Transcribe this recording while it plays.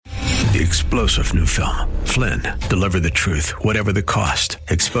The explosive new film, Flynn, deliver the truth, whatever the cost,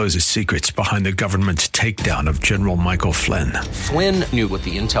 exposes secrets behind the government's takedown of General Michael Flynn. Flynn knew what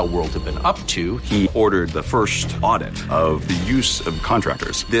the intel world had been up to. He ordered the first audit of the use of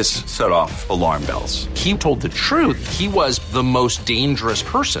contractors. This set off alarm bells. He told the truth. He was the most dangerous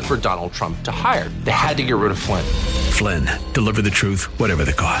person for Donald Trump to hire. They had to get rid of Flynn. Flynn, deliver the truth, whatever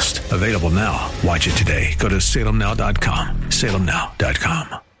the cost. Available now. Watch it today. Go to salemnow.com.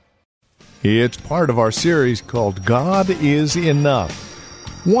 salemnow.com. It's part of our series called God is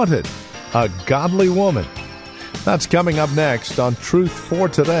Enough. Wanted, a godly woman. That's coming up next on Truth for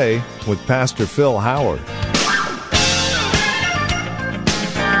Today with Pastor Phil Howard.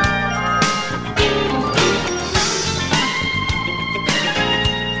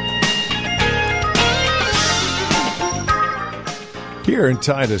 Here in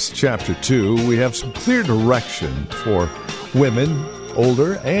Titus chapter 2, we have some clear direction for women,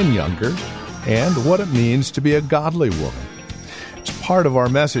 older and younger, and what it means to be a godly woman. It's part of our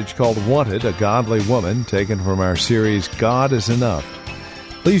message called Wanted, a Godly Woman, taken from our series, God is Enough.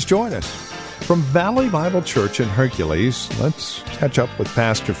 Please join us. From Valley Bible Church in Hercules, let's catch up with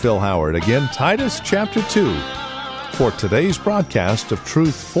Pastor Phil Howard. Again, Titus chapter 2, for today's broadcast of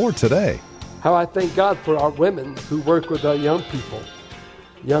Truth for Today. How I thank God for our women who work with our young people,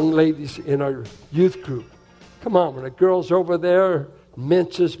 young ladies in our youth group. Come on, when a girl's over there,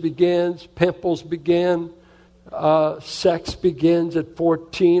 menses begins, pimples begin, sex begins at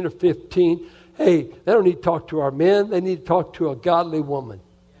 14 or 15. Hey, they don't need to talk to our men. They need to talk to a godly woman.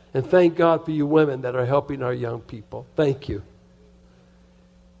 And thank God for you women that are helping our young people. Thank you.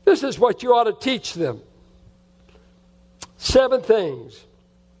 This is what you ought to teach them. 7 things.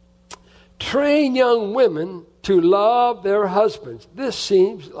 Train young women to love their husbands. This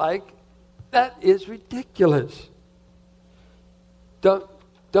seems like that is ridiculous.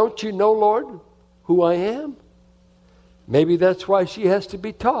 Don't you know, Lord, who I am? Maybe that's why she has to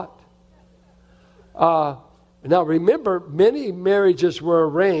be taught. Now remember, many marriages were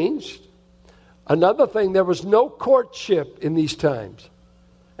arranged. Another thing, there was no courtship in these times.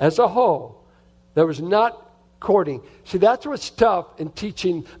 As a whole, there was not courting. See, that's what's tough in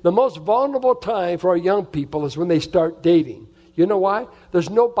teaching. The most vulnerable time for our young people is when they start dating. You know why?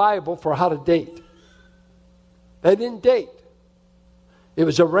 There's no Bible for how to date. They didn't date. It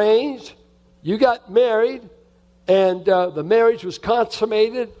was arranged. You got married, and the marriage was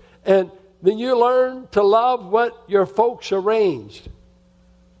consummated, and then you learned to love what your folks arranged.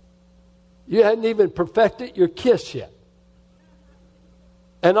 You hadn't even perfected your kiss yet.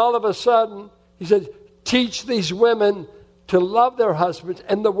 And all of a sudden, he said, teach these women to love their husbands.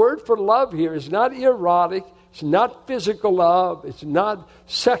 And the word for love here is not erotic. It's not physical love. It's not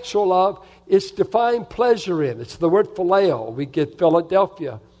sexual love. It's to find pleasure in. It's the word phileo. We get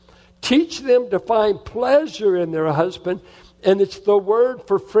Philadelphia. Teach them to find pleasure in their husband. And it's the word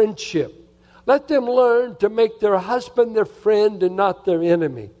for friendship. Let them learn to make their husband their friend and not their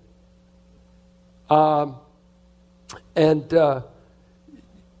enemy. That's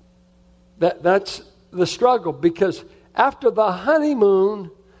the struggle, because after the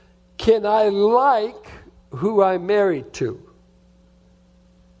honeymoon, can I like who I'm married to?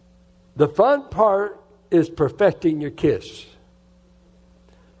 The fun part is perfecting your kiss.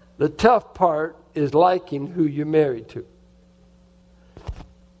 The tough part is liking who you're married to.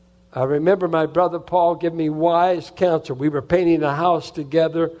 I remember my brother Paul giving me wise counsel. We were painting a house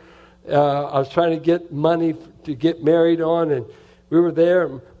together. I was trying to get money to get married on, and we were there,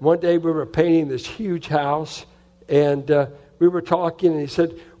 and one day we were painting this huge house, and we were talking, and he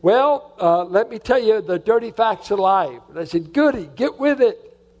said, well, let me tell you the dirty facts of life. And I said, goody, get with it.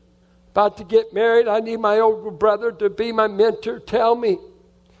 About to get married, I need my older brother to be my mentor. Tell me.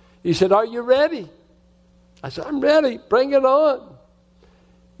 He said, are you ready? I said, I'm ready. Bring it on.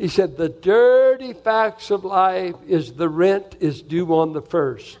 He said, the dirty facts of life is the rent is due on the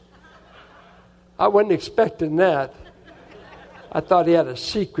 1st. I wasn't expecting that. I thought he had a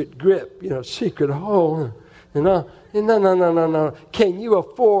secret grip, secret hole. No. Can you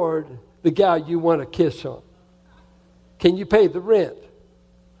afford the guy you want to kiss on? Can you pay the rent?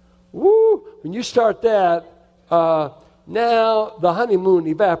 Woo! When you start that, now the honeymoon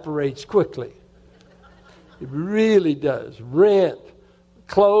evaporates quickly. It really does. Rent,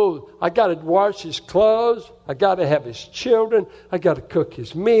 clothes. I got to wash his clothes. I got to have his children. I got to cook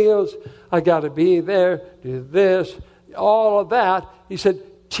his meals. I got to be there, do this. All of that. He said,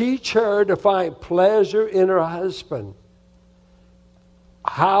 teach her to find pleasure in her husband.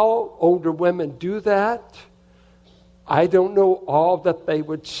 How older women do that, I don't know all that they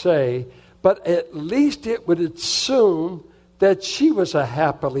would say, but at least it would assume that she was a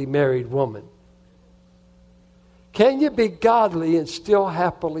happily married woman? Can you be godly and still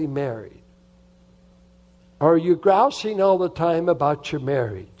happily married? Or are you grousing all the time about your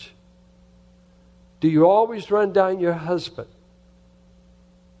marriage? Do you always run down your husband?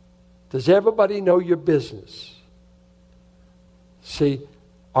 Does everybody know your business? See,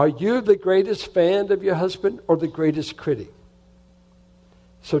 are you the greatest fan of your husband or the greatest critic?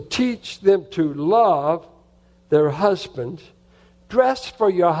 So teach them to love their husbands. Dress for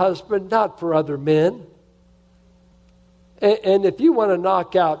your husband, not for other men. And if you want to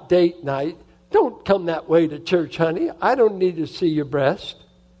knock out date night, don't come that way to church, honey. I don't need to see your breast.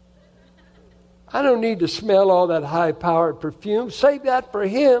 I don't need to smell all that high-powered perfume. Save that for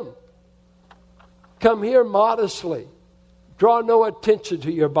him. Come here modestly. Draw no attention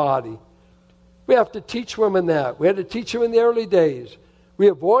to your body. We have to teach women that. We had to teach them in the early days. We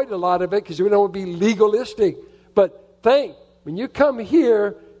avoid a lot of it because we don't want to be legalistic. But when you come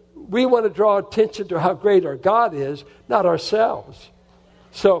here, we want to draw attention to how great our God is, not ourselves.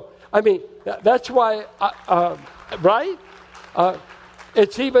 So, that's why, right?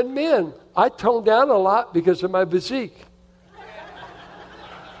 It's even men. I tone down a lot because of my physique.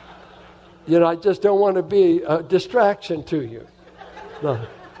 I just don't want to be a distraction to you. No.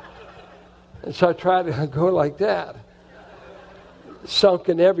 And so I try to go like that. Sunk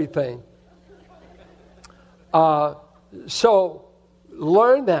in everything. So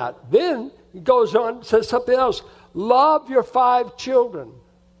learn that. Then it goes on, says something else. Love your 5 children.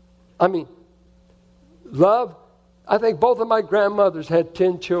 Love. I think both of my grandmothers had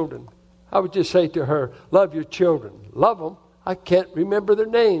 10 children. I would just say to her, love your children. Love them. I can't remember their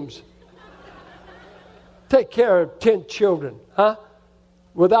names. Take care of 10 children,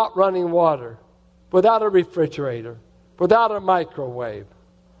 without running water, without a refrigerator, without a microwave.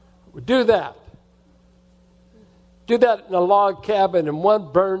 Do that. Do that in a log cabin, and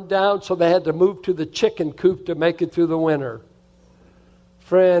one burned down, so they had to move to the chicken coop to make it through the winter.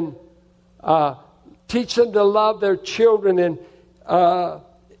 Friend, teach them to love their children. And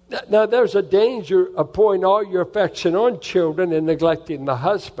now there's a danger of pouring all your affection on children and neglecting the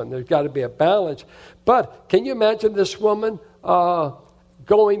husband. There's got to be a balance. But can you imagine this woman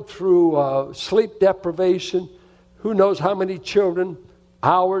going through sleep deprivation? Who knows how many children,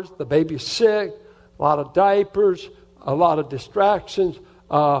 hours, the baby's sick, a lot of diapers, a lot of distractions.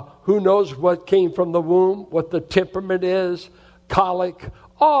 Who knows what came from the womb, what the temperament is, colic,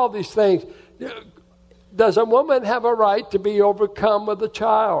 all these things. Does a woman have a right to be overcome with a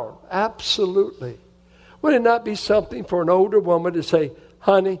child? Absolutely. Would it not be something for an older woman to say,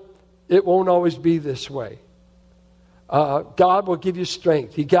 honey, it won't always be this way. God will give you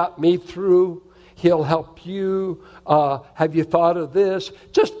strength. He got me through. He'll help you. Have you thought of this?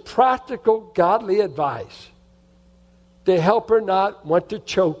 Just practical, godly advice. To help her not want to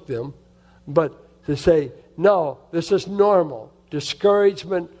choke them, but to say, no, this is normal.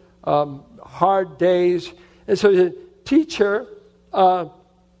 Discouragement, hard days. And so to teach her how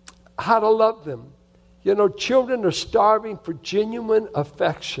to love them. Children are starving for genuine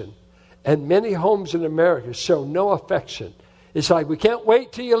affection. And many homes in America show no affection. It's like, we can't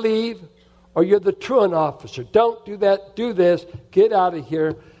wait till you leave, or you're the truant officer. Don't do that, do this, get out of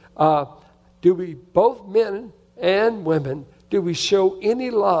here. Do we, both men and women, do we show any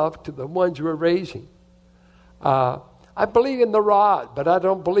love to the ones we're raising? I believe in the rod, but I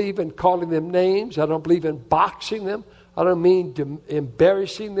don't believe in calling them names. I don't believe in boxing them. I don't mean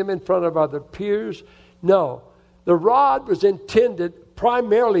embarrassing them in front of other peers. No, the rod was intended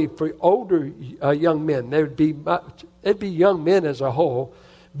primarily for older young men. They'd be young men as a whole,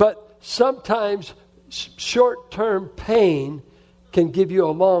 but sometimes short-term pain can give you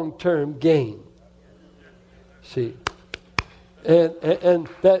a long-term gain. See, and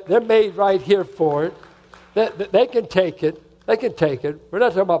that they're made right here for it. They can take it. They can take it. We're not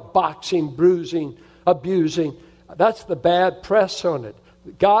talking about boxing, bruising, abusing. That's the bad press on it.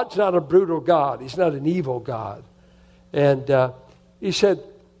 God's not a brutal God. He's not an evil God. And he said,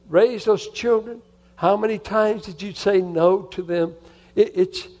 raise those children. How many times did you say no to them?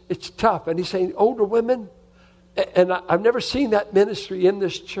 It's tough. And he's saying, older women, and I've never seen that ministry in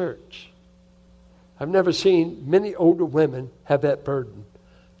this church. I've never seen many older women have that burden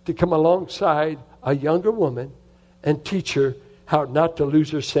to come alongside a younger woman and teach her how not to lose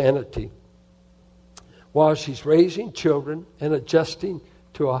her sanity while she's raising children and adjusting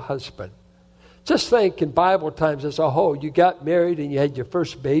to a husband. Just think in Bible times as a whole, you got married and you had your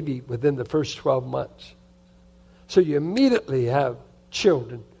first baby within the first 12 months. So you immediately have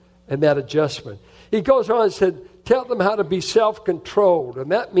children and that adjustment. He goes on and said, tell them how to be self-controlled.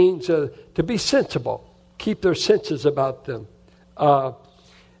 And that means to be sensible, keep their senses about them.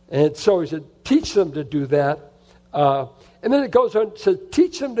 And so he said, teach them to do that. And then it goes on, it says,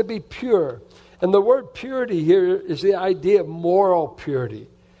 teach them to be pure. And the word purity here is the idea of moral purity.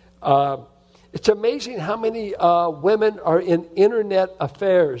 It's amazing how many women are in internet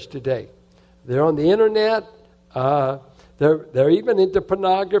affairs today. They're on the internet. They're even into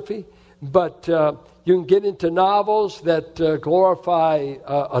pornography. But you can get into novels that glorify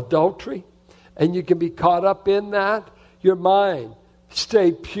adultery. And you can be caught up in that. Your mind.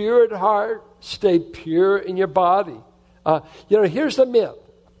 Stay pure at heart. Stay pure in your body. Here's the myth.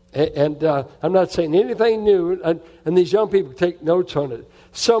 And I'm not saying anything new. And these young people take notes on it.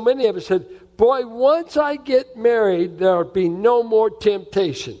 So many of us said, boy, once I get married, there'll be no more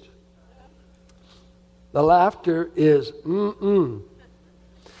temptations. The laughter is,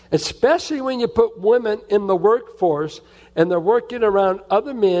 Especially when you put women in the workforce and they're working around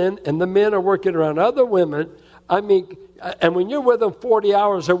other men and the men are working around other women. I mean, and when you're with them 40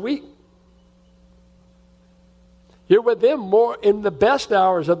 hours a week, you're with them more in the best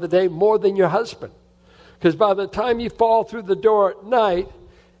hours of the day more than your husband. Because by the time you fall through the door at night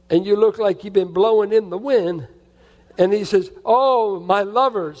and you look like you've been blowing in the wind, and he says, oh, my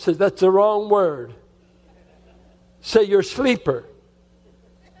lover, says that's the wrong word. Say you're sleeper.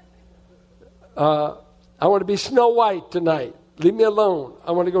 I want to be Snow White tonight. Leave me alone.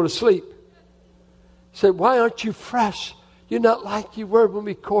 I want to go to sleep. Said, why aren't you fresh? You're not like you were when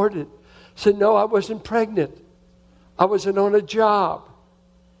we courted. Said, no, I wasn't pregnant. I wasn't on a job.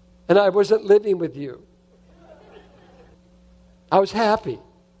 And I wasn't living with you. I was happy.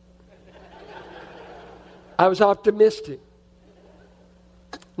 I was optimistic.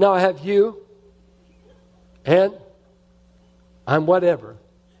 Now I have you. And I'm whatever.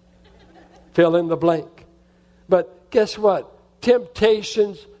 Fill in the blank. But guess what?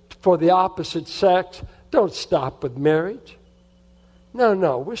 Temptations for the opposite sex don't stop with marriage.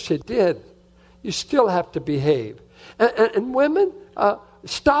 No, wish it did. You still have to behave. And women,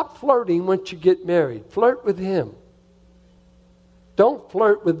 stop flirting once you get married. Flirt with him. Don't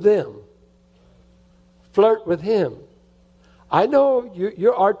flirt with them. Flirt with him. I know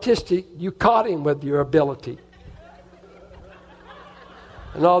you're artistic. You caught him with your ability.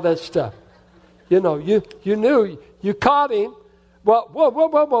 And all that stuff. You knew, you caught him. Well,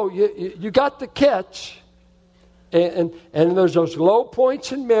 whoa. You got the catch. And there's those low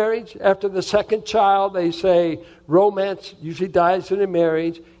points in marriage. After the second child, they say romance usually dies in a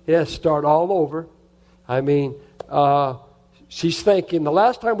marriage. It has to start all over. I mean, she's thinking, the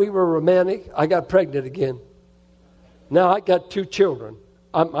last time we were romantic, I got pregnant again. Now I got 2 children.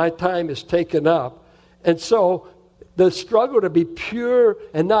 My time is taken up. And so the struggle to be pure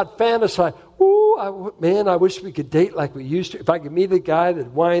and not fantasize. I wish we could date like we used to. If I could meet a guy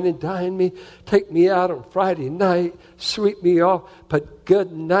that'd wine and dine me, take me out on Friday night, sweep me off, but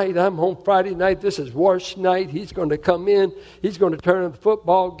good night, I'm home Friday night, this is worst night, he's going to come in, he's going to turn on the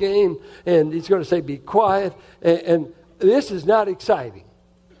football game, and he's going to say, be quiet, and this is not exciting.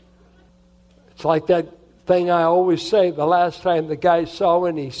 It's like that thing I always say, the last time the guy saw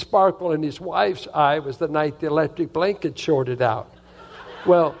any sparkle in his wife's eye was the night the electric blanket shorted out.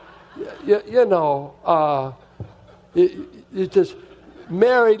 Well, it just,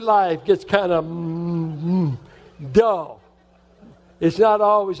 married life gets kind of dull. It's not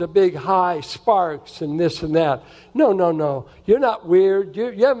always a big high sparks and this and that. No. You're not weird.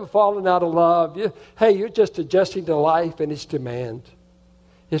 You haven't fallen out of love. You're just adjusting to life and its demand.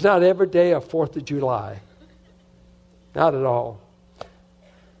 It's not every day a 4th of July. Not at all.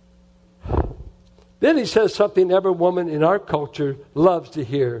 Then he says something every woman in our culture loves to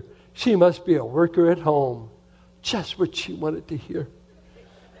hear. She must be a worker at home. Just what she wanted to hear.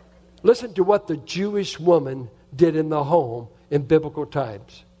 Listen to what the Jewish woman did in the home in biblical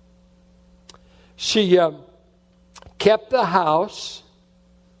times. She kept the house,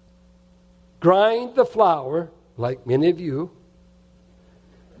 grind the flour, like many of you,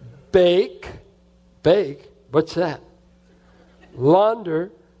 bake, what's that?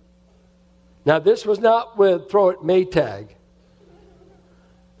 Launder. Now this was not with throw it Maytag.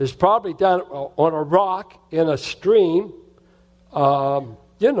 It's probably down on a rock in a stream. I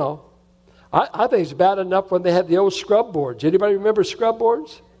think it's bad enough when they had the old scrub boards. Anybody remember scrub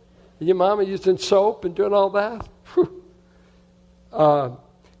boards? And your mama using soap and doing all that?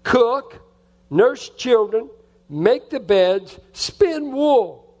 Cook, nurse children, make the beds, spin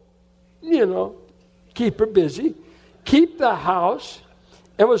wool. Keep her busy. Keep the house.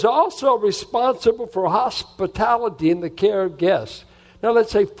 And was also responsible for hospitality and the care of guests. Now,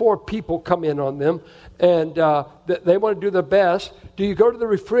 let's say 4 people come in on them, and they want to do their best. Do you go to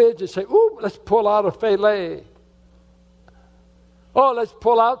the fridge and say, ooh, let's pull out a filet? Oh, let's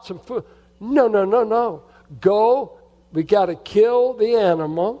pull out some food. No. Go. We got to kill the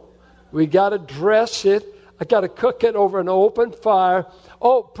animal. We got to dress it. I got to cook it over an open fire.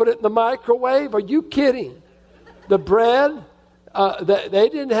 Oh, put it in the microwave? Are you kidding? The bread, they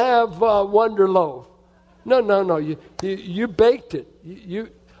didn't have Wonder Loaf. No. You baked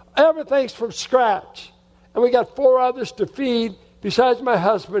it. Everything's from scratch. And we got 4 others to feed besides my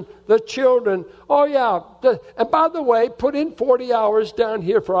husband, the children. Oh, yeah. And by the way, put in 40 hours down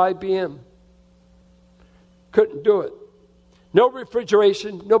here for IBM. Couldn't do it. No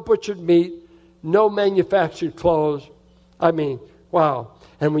refrigeration, no butchered meat, no manufactured clothes. I mean, wow.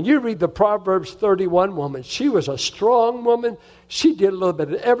 And when you read the Proverbs 31 woman, she was a strong woman. She did a little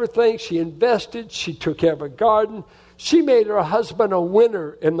bit of everything. She invested. She took care of her garden. She made her husband a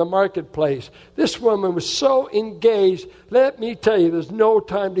winner in the marketplace. This woman was so engaged. Let me tell you, there's no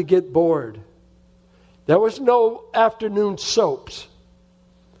time to get bored. There was no afternoon soaps.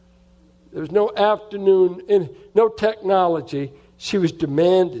 There was no no technology. She was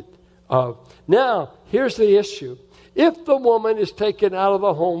demanded of. Now, here's the issue. If the woman is taken out of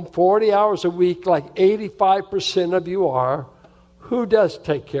the home 40 hours a week, like 85% of you are, who does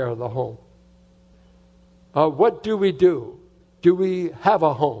take care of the home? What do we do? Do we have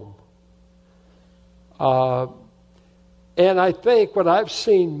a home? And I think what I've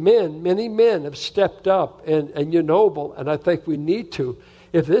seen many men have stepped up, and you're noble, and I think we need to.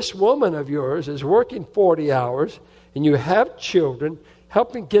 If this woman of yours is working 40 hours and you have children,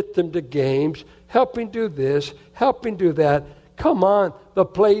 helping get them to games, helping do this, helping do that, come on, the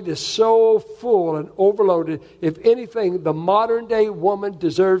plate is so full and overloaded. If anything, the modern day woman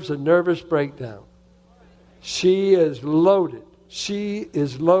deserves a nervous breakdown. She is loaded. She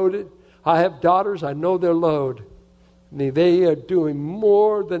is loaded. I have daughters, I know they're loaded. I mean, they are doing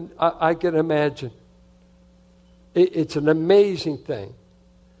more than I can imagine. It's an amazing thing.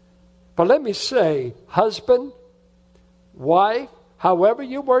 But let me say, husband, wife, however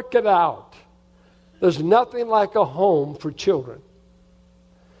you work it out, there's nothing like a home for children.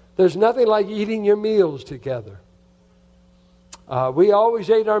 There's nothing like eating your meals together. We always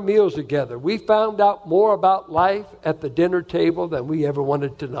ate our meals together. We found out more about life at the dinner table than we ever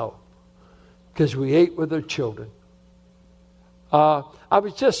wanted to know because we ate with our children. I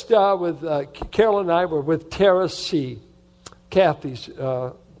was just with Carol and I were with Tara C., Kathy's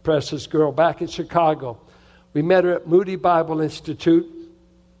precious girl, back in Chicago. We met her at Moody Bible Institute,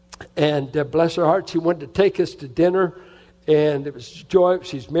 and bless her heart, she wanted to take us to dinner, and it was joy.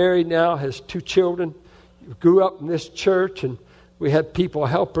 She's married now, has 2 children, grew up in this church, and we had people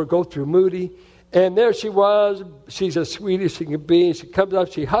help her go through Moody, and there she was. She's as sweet as she can be, and she comes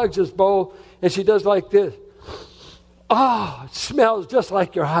up, she hugs us both, and she does like this. Oh, it smells just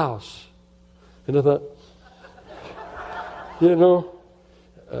like your house. And I thought,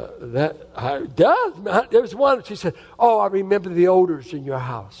 that does. There was one, she said, oh, I remember the odors in your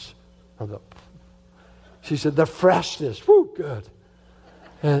house. I thought, she said, the freshness, whoo, good.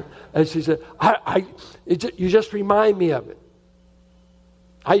 And she said, you just remind me of it.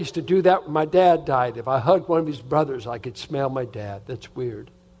 I used to do that when my dad died. If I hugged one of his brothers, I could smell my dad. That's weird.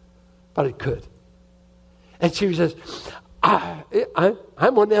 But I could. And she says, I'm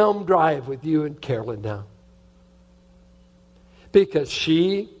on Elm Drive with you and Carolyn now. Because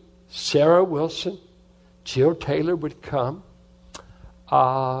she, Sarah Wilson, Jill Taylor would come.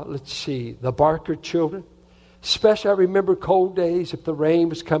 Let's see, the Barker children. Especially I remember cold days if the rain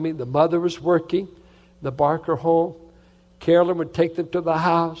was coming. The mother was working, the Barker home. Carolyn would take them to the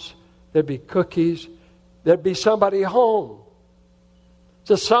house. There'd be cookies. There'd be somebody home.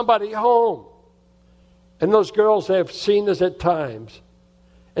 Just somebody home. And those girls have seen us at times.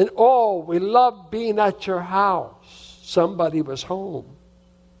 And we loved being at your house. Somebody was home.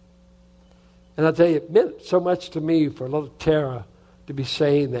 And I'll tell you, it meant so much to me for little Tara to be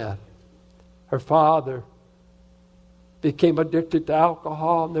saying that. Her father became addicted to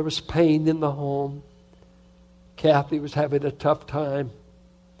alcohol, and there was pain in the home. Kathy was having a tough time.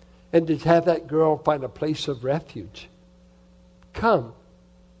 And to have that girl find a place of refuge. Come.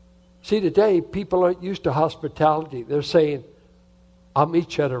 See, today, people aren't used to hospitality. They're saying, I'll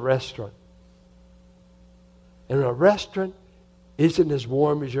meet you at a restaurant. And a restaurant isn't as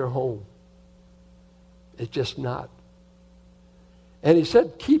warm as your home. It's just not. And he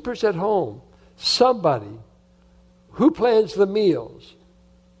said, keepers at home. Somebody who plans the meals.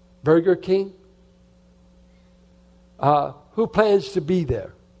 Burger King. Who plans to be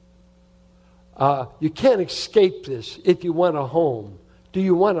there? You can't escape this if you want a home. Do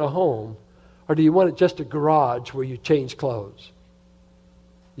you want a home? Or do you want just a garage where you change clothes?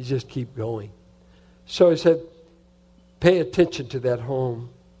 You just keep going. So he said, pay attention to that home.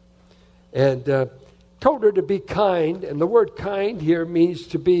 And told her to be kind. And the word kind here means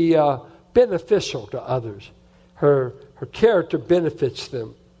to be beneficial to others. Her character benefits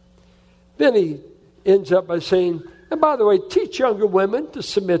them. Then he ends up by saying, and by the way, teach younger women to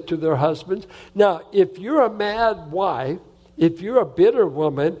submit to their husbands. Now, if you're a mad wife, if you're a bitter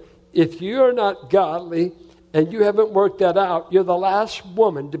woman, if you're not godly and you haven't worked that out, you're the last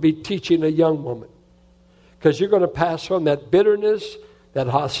woman to be teaching a young woman. Because you're going to pass on that bitterness, that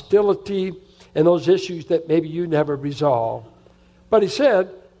hostility, and those issues that maybe you never resolve. But he said,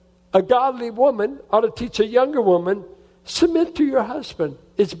 a godly woman ought to teach a younger woman, submit to your husband.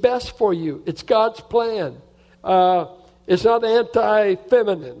 It's best for you. It's God's plan. It's not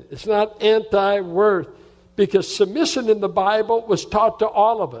anti-feminine. It's not anti-worth. Because submission in the Bible was taught to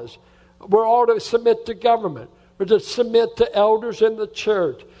all of us. We're all to submit to government. We're to submit to elders in the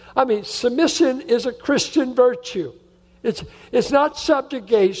church. I mean, submission is a Christian virtue. It's not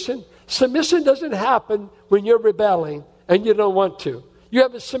subjugation. Submission doesn't happen when you're rebelling and you don't want to. You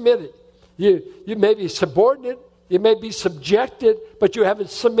haven't submitted. You may be subordinate. You may be subjected, but you haven't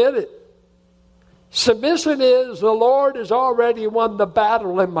submitted. Submission is, the Lord has already won the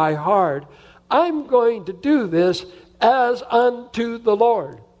battle in my heart. I'm going to do this as unto the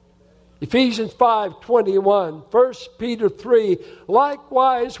Lord. Ephesians 5:21, 1 Peter 3,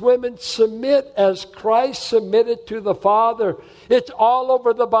 likewise women submit as Christ submitted to the Father. It's all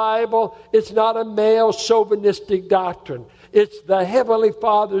over the Bible. It's not a male chauvinistic doctrine. It's the Heavenly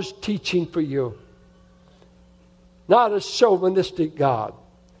Father's teaching for you. Not a chauvinistic God.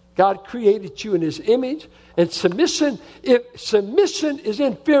 God created you in His image. And submission, if submission is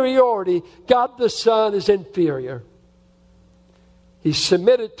inferiority, God the Son is inferior. He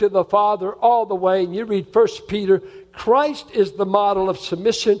submitted to the Father all the way. And you read 1 Peter, Christ is the model of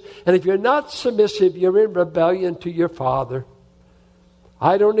submission. And if you're not submissive, you're in rebellion to your Father.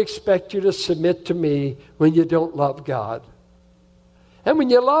 I don't expect you to submit to me when you don't love God. And when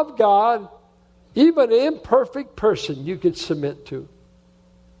you love God, even an imperfect person you can submit to.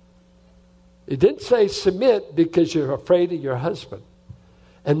 It didn't say submit because you're afraid of your husband.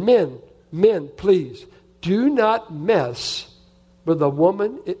 And men, please, do not mess with a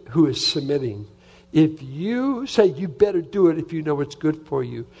woman who is submitting. If you say you better do it if you know it's good for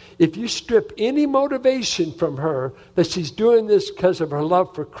you, if you strip any motivation from her that she's doing this because of her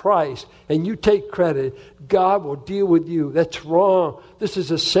love for Christ and you take credit, God will deal with you. That's wrong. This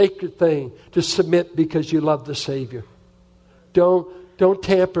is a sacred thing to submit because you love the Savior. Don't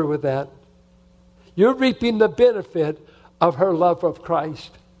tamper with that. You're reaping the benefit of her love of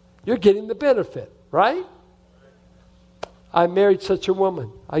Christ. You're getting the benefit, right? I married such a woman.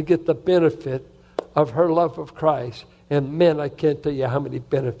 I get the benefit of her love of Christ. And men, I can't tell you how many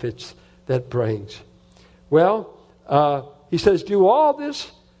benefits that brings. Well, he says, do all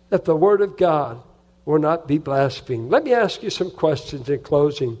this that the word of God will not be blasphemed. Let me ask you some questions in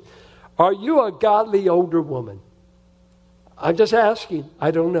closing. Are you a godly older woman? I'm just asking.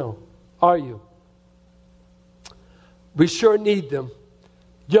 I don't know. Are you? We sure need them.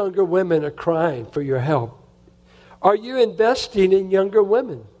 Younger women are crying for your help. Are you investing in younger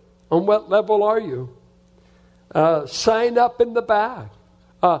women? On what level are you? Sign up in the back.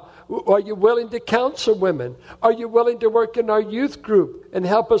 Are you willing to counsel women? Are you willing to work in our youth group and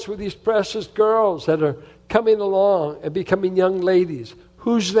help us with these precious girls that are coming along and becoming young ladies?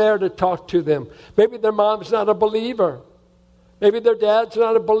 Who's there to talk to them? Maybe their mom's not a believer. Maybe their dad's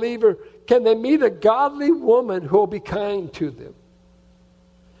not a believer. Can they meet a godly woman who will be kind to them?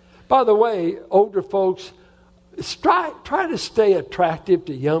 By the way, older folks, try to stay attractive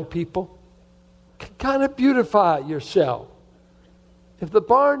to young people. Kind of beautify yourself. If the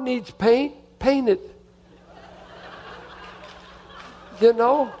barn needs paint, paint it. You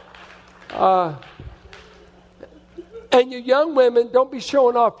know? And you young women, don't be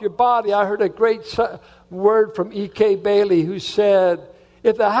showing off your body. I heard a great word from E.K. Bailey who said,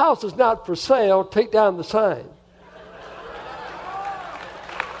 if the house is not for sale, take down the sign.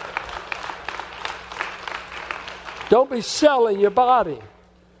 Don't be selling your body.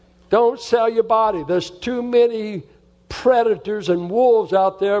 Don't sell your body. There's too many predators and wolves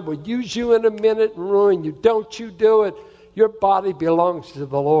out there will use you in a minute and ruin you. Don't you do it. Your body belongs to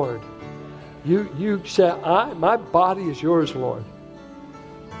the Lord. You say, my body is yours, Lord.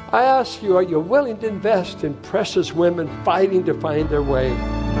 I ask you, are you willing to invest in precious women fighting to find their way?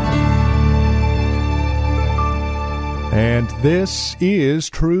 And this is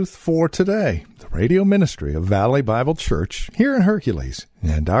Truth for Today, the radio ministry of Valley Bible Church here in Hercules,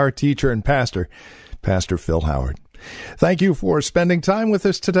 and our teacher and pastor, Pastor Phil Howard. Thank you for spending time with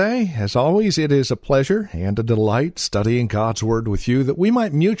us today. As always, it is a pleasure and a delight studying God's Word with you, that we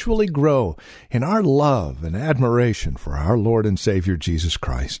might mutually grow in our love and admiration for our Lord and Savior Jesus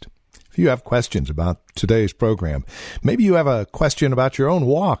Christ. If you have questions about today's program, maybe you have a question about your own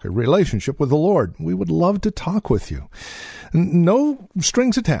walk or relationship with the Lord, we would love to talk with you. No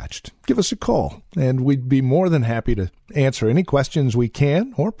strings attached. Give us a call, and we'd be more than happy to answer any questions we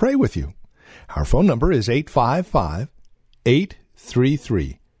can or pray with you. Our phone number is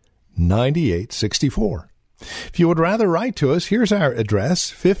 855-833-9864. If you would rather write to us, here's our address,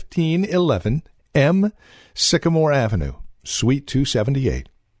 1511 M. Sycamore Avenue, Suite 278.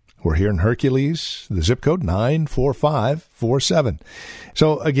 We're here in Hercules, the zip code 94547.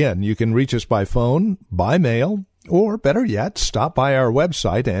 So again, you can reach us by phone, by mail, or better yet, stop by our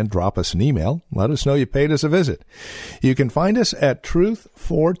website and drop us an email. Let us know you paid us a visit. You can find us at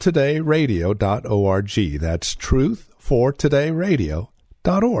truthfortodayradio.org. That's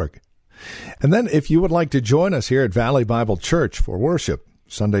truthfortodayradio.org. And then if you would like to join us here at Valley Bible Church for worship,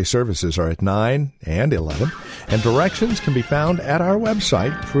 Sunday services are at 9 and 11, and directions can be found at our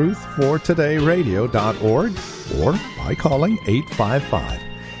website, truthfortodayradio.org, or by calling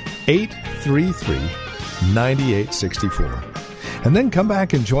 855-833-9864. And then come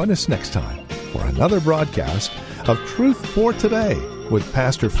back and join us next time for another broadcast of Truth for Today with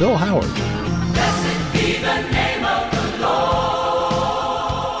Pastor Phil Howard.